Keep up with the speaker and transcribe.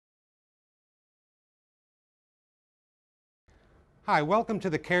Hi, welcome to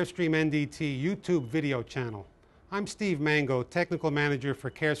the CarestreamNDT YouTube video channel. I'm Steve Mango, Technical Manager for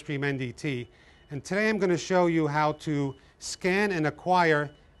CarestreamNDT, and today I'm going to show you how to scan and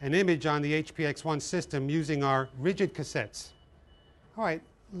acquire an image on the HPX-1 system using our rigid cassettes. All right,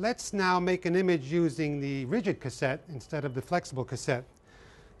 let's now make an image using the rigid cassette instead of the flexible cassette.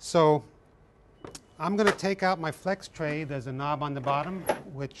 So I'm going to take out my flex tray. There's a knob on the bottom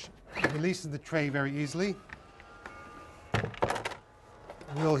which releases the tray very easily.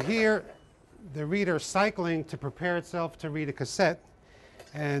 We'll hear the reader cycling to prepare itself to read a cassette.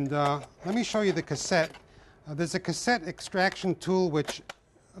 And let me show you the cassette. There's a cassette extraction tool which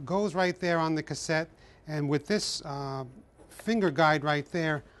goes right there on the cassette. And with this finger guide right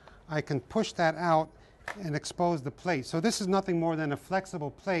there, I can push that out and expose the plate. So this is nothing more than a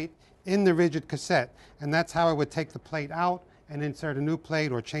flexible plate in the rigid cassette. And that's how I would take the plate out and insert a new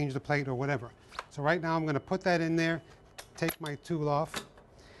plate or change the plate or whatever. So right now I'm going to put that in there, take my tool off,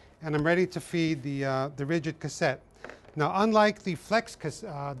 and I'm ready to feed the rigid cassette. Now, unlike the flex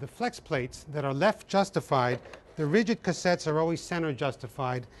plates that are left justified, the rigid cassettes are always center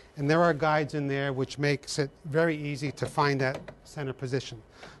justified, and there are guides in there which makes it very easy to find that center position.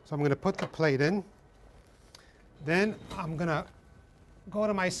 So I'm going to put the plate in. Then I'm going to go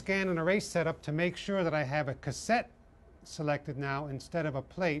to my scan and erase setup to make sure that I have a cassette selected now instead of a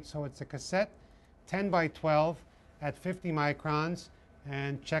plate. So it's a cassette 10 by 12 at 50 microns.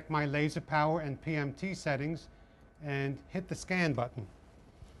 And check my laser power and PMT settings and hit the scan button.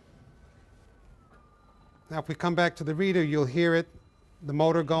 Now if we come back to the reader, you'll hear it, the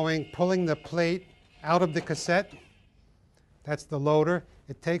motor going, pulling the plate out of the cassette. That's the loader.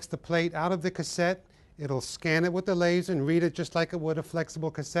 It takes the plate out of the cassette. It'll scan it with the laser and read it just like it would a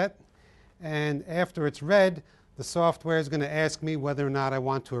flexible cassette. And after it's read, the software is going to ask me whether or not I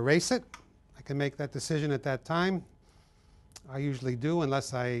want to erase it. I can make that decision at that time. I usually do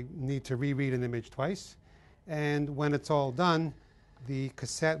unless I need to reread an image twice. And when it's all done, the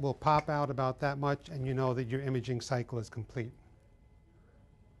cassette will pop out about that much and you know that your imaging cycle is complete.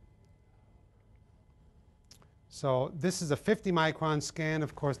 So this is a 50 micron scan.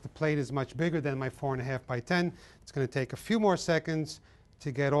 Of course, the plate is much bigger than my 4.5 by 10. It's going to take a few more seconds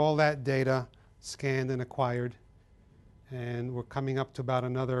to get all that data scanned and acquired. And we're coming up to about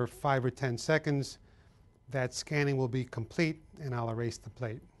another 5 or 10 seconds. That scanning will be complete and I'll erase the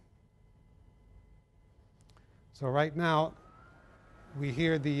plate. So right now we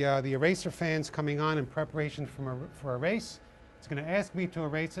hear the eraser fans coming on in preparation for erase. It's going to ask me to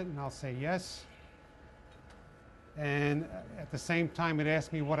erase it and I'll say yes. And at the same time it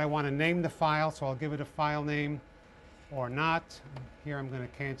asks me what I want to name the file, so I'll give it a file name or not. Here I'm going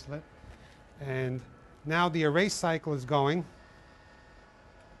to cancel it. And now the erase cycle is going.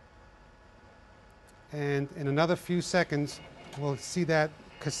 And in another few seconds, we'll see that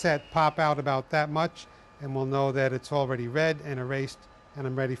cassette pop out about that much, and we'll know that it's already read and erased, and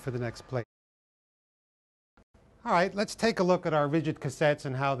I'm ready for the next plate. All right, let's take a look at our rigid cassettes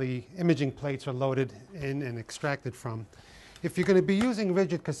and how the imaging plates are loaded in and extracted from. If you're going to be using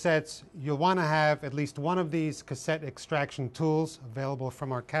rigid cassettes, you'll want to have at least one of these cassette extraction tools available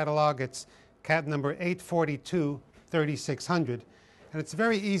from our catalog. It's cat number 842-3600, and it's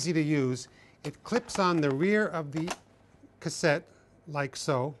very easy to use. It clips on the rear of the cassette like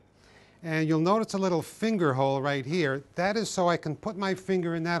so, and you'll notice a little finger hole right here. That is so I can put my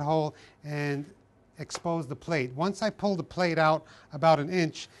finger in that hole and expose the plate. Once I pull the plate out about an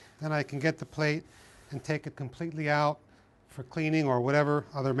inch, then I can get the plate and take it completely out for cleaning or whatever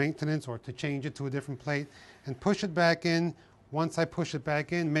other maintenance, or to change it to a different plate, and push it back in. Once I push it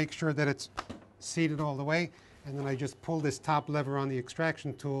back in, make sure that it's seated all the way, and then I just pull this top lever on the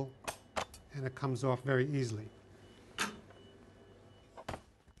extraction tool and it comes off very easily.